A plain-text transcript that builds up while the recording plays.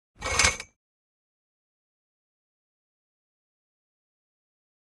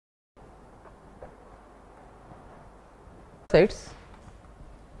parasites,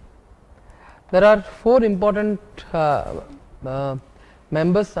 there are 4 important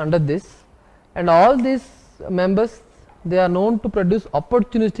members under this, and all these members, they are known to produce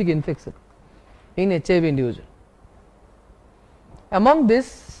opportunistic infection in HIV individual. Among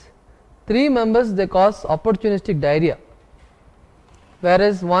these 3 members, they cause opportunistic diarrhea,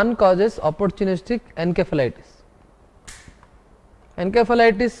 whereas one causes opportunistic encephalitis.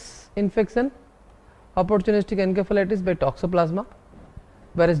 Encephalitis infection, opportunistic encephalitis by toxoplasma,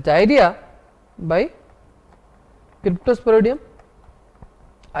 whereas diarrhea by cryptosporidium,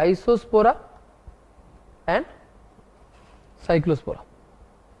 isospora and cyclospora.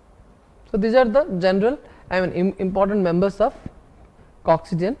 So, these are the general important members of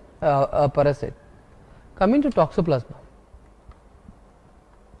Coccidean parasite. Coming to toxoplasma.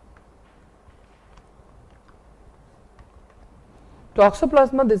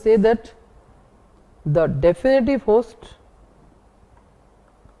 Toxoplasma, they say that the definitive host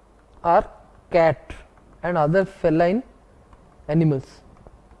are cat and other feline animals.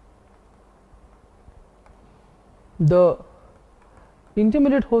 The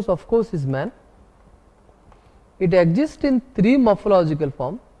intermediate host, of course, is man. It exists in 3 morphological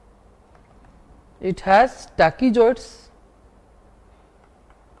form. It has tachyzoids,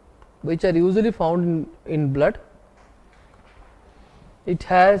 which are usually found in blood. It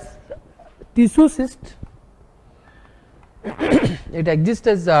has tissue cyst. It exists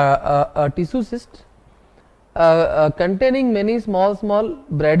as a tissue cyst containing many small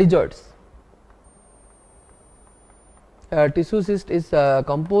bradyzoids. Tissue cyst is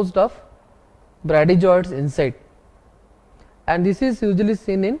composed of bradyzoids inside, and this is usually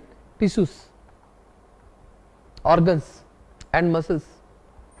seen in tissues, organs and muscles.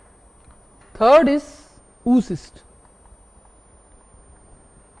 Third is oocyst.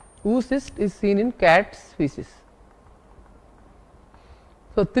 Oocyst is seen in cat species.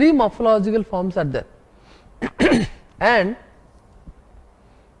 So, 3 morphological forms are there. And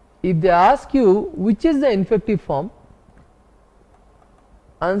if they ask you which is the infective form,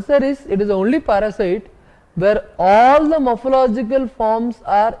 answer is it is only parasite where all the morphological forms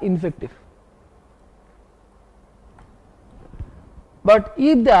are infective. But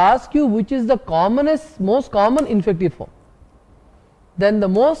if they ask you which is the most common infective form, then the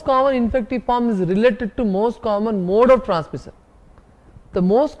most common infective form is related to most common mode of transmission. The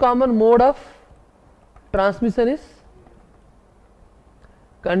most common mode of transmission is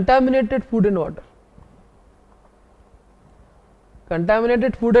contaminated food and water.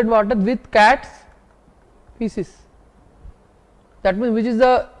 Contaminated food and water with cat's feces. That means which is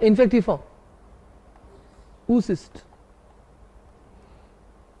the infective form? Oocyst.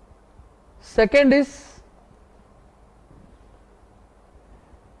 Second is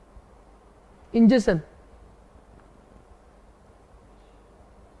ingestion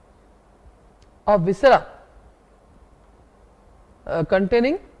of viscera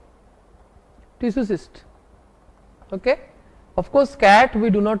containing tissue cyst. Okay. Of course, cat we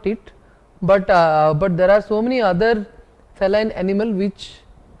do not eat, but there are so many other feline animal which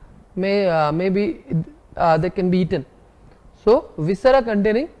maybe they can be eaten. So, viscera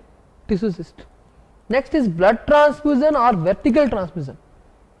containing tissue cyst. Next is blood transfusion or vertical transmission,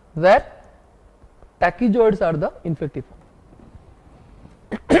 where tachyzoids are the infective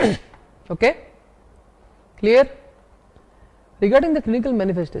form. Okay, clear? Regarding the clinical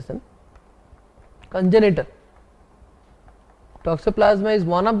manifestation, congenital. Toxoplasma is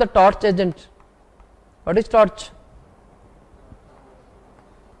one of the torch agents. What is torch?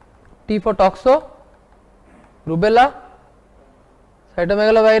 T for toxo, rubella,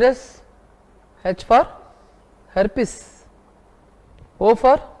 cytomegalovirus, H for herpes, O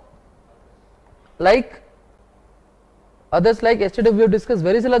for like others like yesterday we have discussed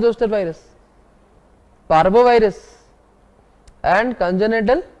varicella zoster virus, parvovirus and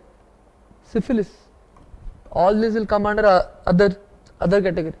congenital syphilis. All these will come under other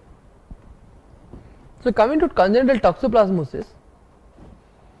category. So, coming to congenital toxoplasmosis,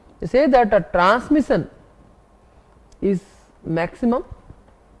 they say that a transmission is maximum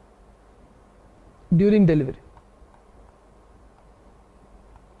during delivery,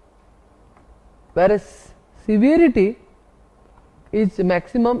 whereas severity is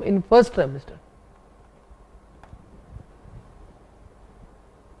maximum in first trimester.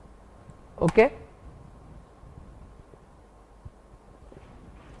 Okay.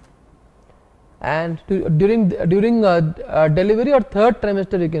 And during delivery or third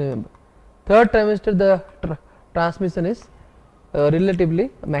trimester, you can remember, third trimester the transmission is relatively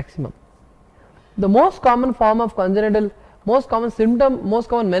maximum. The most common form of congenital, most common symptom, most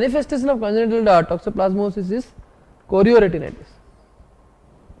common manifestation of congenital toxoplasmosis is chorioretinitis.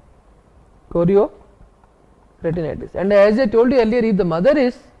 Chorioretinitis. And as I told you earlier, if the mother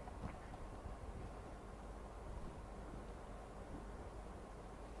is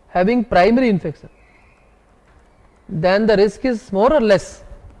having primary infection, then the risk is more or less?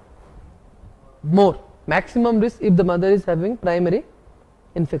 More. Maximum risk if the mother is having primary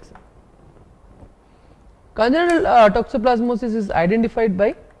infection. Congenital toxoplasmosis is identified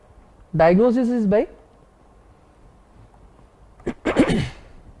by, diagnosis is by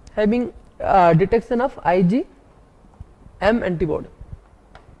having detection of IgM antibody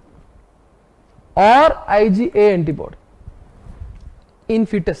or IgA antibody in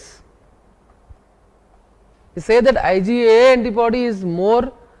fetus. We say that IgA antibody is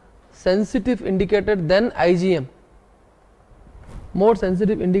more sensitive indicator than IgM, more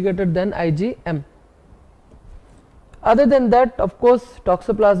sensitive indicator than IgM. Other than that, of course,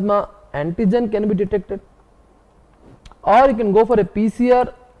 toxoplasma antigen can be detected, or you can go for a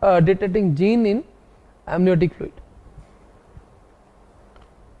PCR detecting gene in amniotic fluid.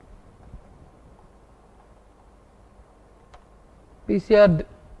 PCR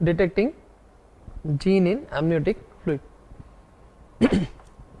detecting gene in amniotic fluid.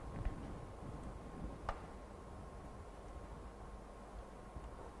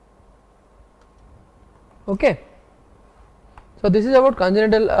 Okay. So, this is about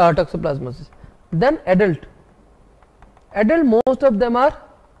congenital toxoplasmosis. Then adult. Adult, most of them are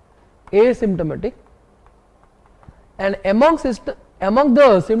asymptomatic, and among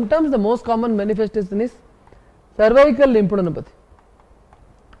the symptoms, the most common manifestation is cervical lymphadenopathy.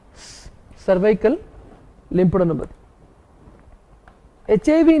 Cervical lymphadenopathy.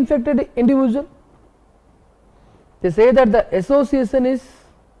 HIV infected individual, they say that the association is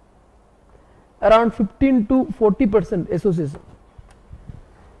around 15 to 40% association.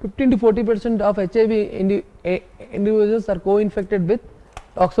 15 to 40% of HIV individuals are co-infected with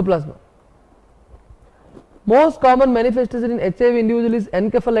toxoplasma. Most common manifestation in HIV individual is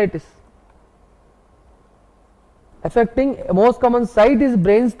encephalitis, affecting most common site is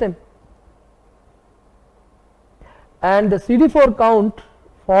brainstem, and the CD4 count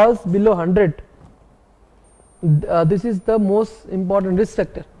falls below 100. This is the most important risk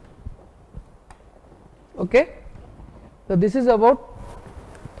factor. Okay. So, this is about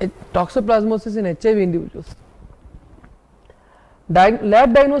toxoplasmosis in HIV individuals.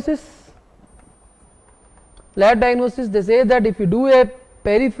 Lab diagnosis, they say that if you do a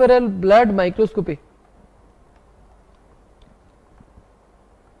peripheral blood microscopy,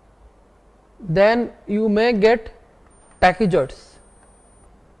 then you may get pachyzoids.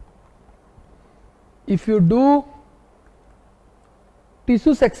 If you do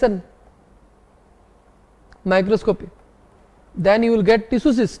tissue section microscopy, then you will get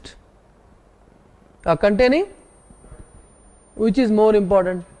tissue cyst containing, which is more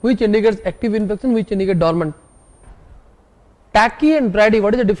important, which indicates active infection, which indicate dormant. Tachy and brady,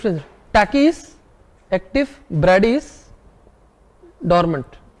 what is the difference? Tachy is active, brady is dormant.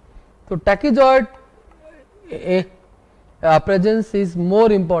 So, tachyzoid presence is more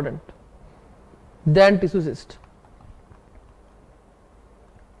important than tissue cyst.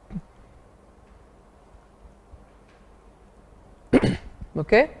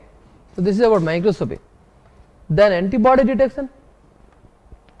 Okay. So, this is about microscopy. Then antibody detection,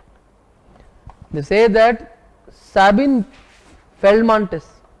 they say that Sabin-Feldman test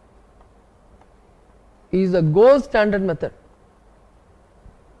is a gold standard method,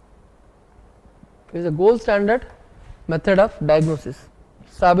 of diagnosis,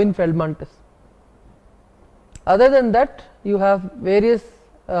 Sabin-Feldman test. Other than that, you have various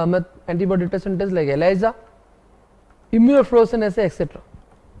antibody detection tests like ELISA, immunofluorescence assay, etc.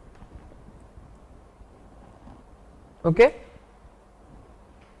 Okay.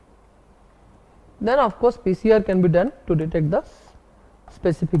 Then of course, PCR can be done to detect the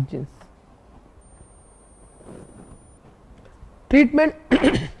specific genes. Treatment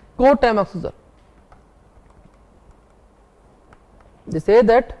cotrimoxazole. They say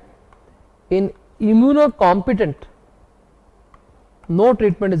that in immunocompetent, no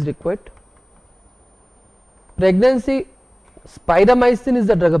treatment is required. Pregnancy, spiramycin is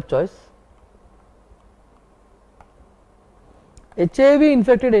the drug of choice. HIV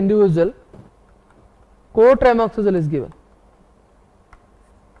infected individual, cotrimoxazole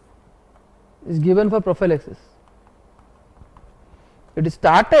is given for prophylaxis. It is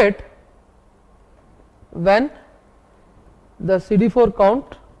started when the CD4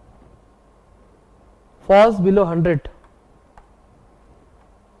 count falls below 100.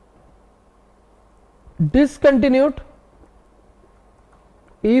 Discontinued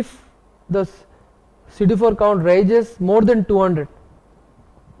if the CD4 count rises more than 200,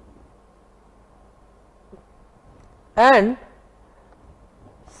 and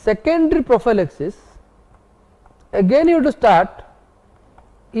secondary prophylaxis again you have to start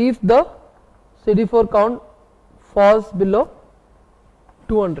if the CD4 count falls below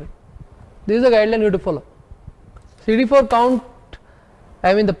 200. This is the guideline you have to follow. CD4 count,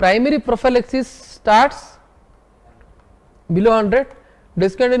 I mean the primary prophylaxis starts below 100,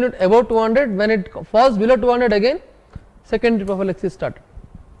 discontinued above 200, when it falls below 200 again secondary prophylaxis started.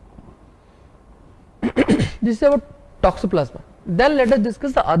 This is about toxoplasma. Then let us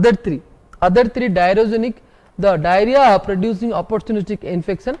discuss the other three diarrheogenic, the diarrhea producing opportunistic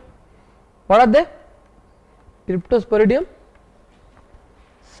infection. What are they? Cryptosporidium,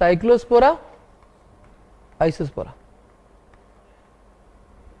 Cyclospora, Isospora.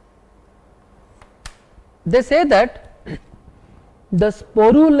 They say that the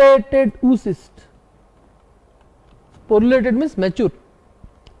sporulated oocyst, sporulated means mature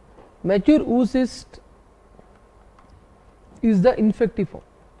oocyst is the infective form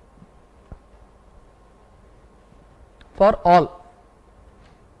for all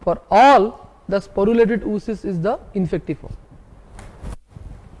the sporulated oocyst is the infective form.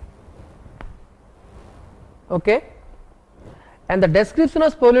 Okay, and the description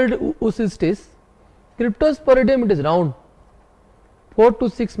of sporulated oocyst is Cryptosporidium, it is round 4 to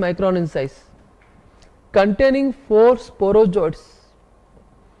 6 micron in size, containing 4 sporozoids,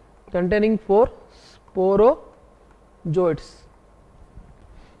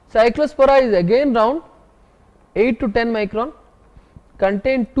 Cyclospora is again round 8 to 10 micron,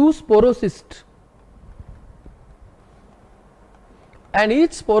 contain 2 sporocysts, and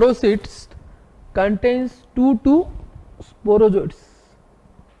each sporocyst contains 2 sporozoids,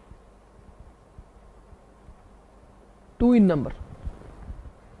 2 in number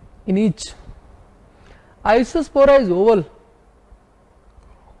in each. Isospora is oval,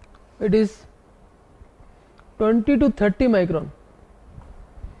 it is 20 to 30 micron,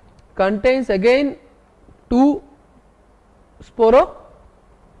 contains again 2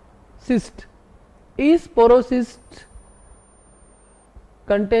 sporocysts. Each sporocyst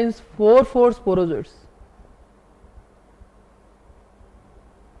contains 4 sporozoids,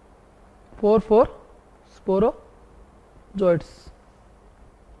 4 sporozoids.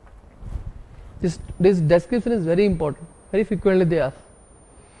 This description is very important, very frequently they ask.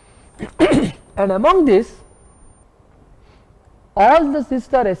 And among this, all the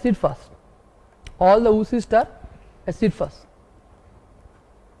cysts are acid fast, all the oocysts are acid fast.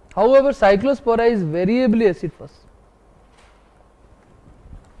 However, Cyclospora is variably acid fast,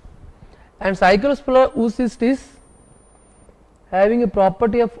 and Cyclospora oocyst is having a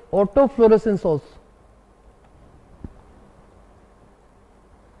property of autofluorescence also.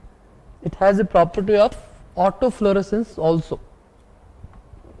 It has a property of autofluorescence also.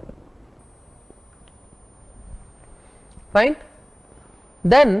 Fine.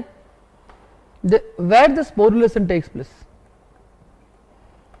 Then where the sporulation takes place?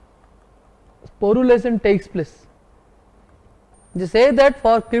 They say that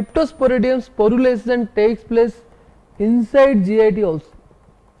for Cryptosporidium, sporulation takes place inside GIT also,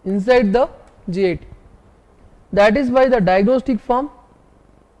 inside the GIT. That is why the diagnostic form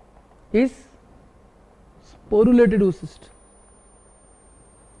is sporulated oocyst.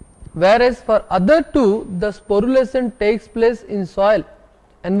 Whereas for other two, the sporulation takes place in soil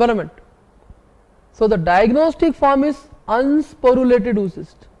environment. So the diagnostic form is unsporulated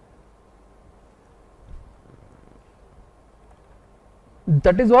oocyst.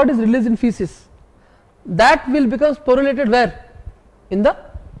 That is what is released in feces. That will become sporulated where? In the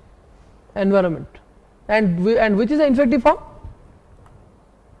environment. And which is the infective form?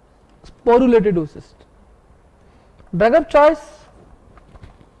 Sporulated oocyst. Drug of choice,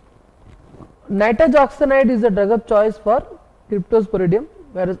 nitazoxanide is the drug of choice for Cryptosporidium,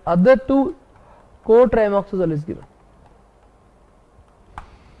 whereas other two co-trimoxazole is given.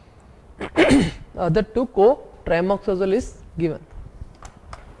 Other two co-trimoxazole is given.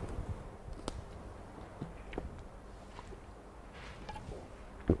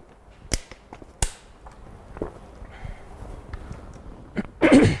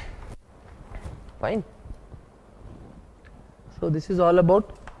 Fine. So this is all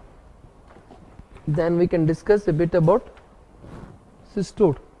about. Then we can discuss a bit about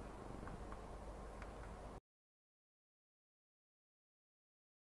cystode.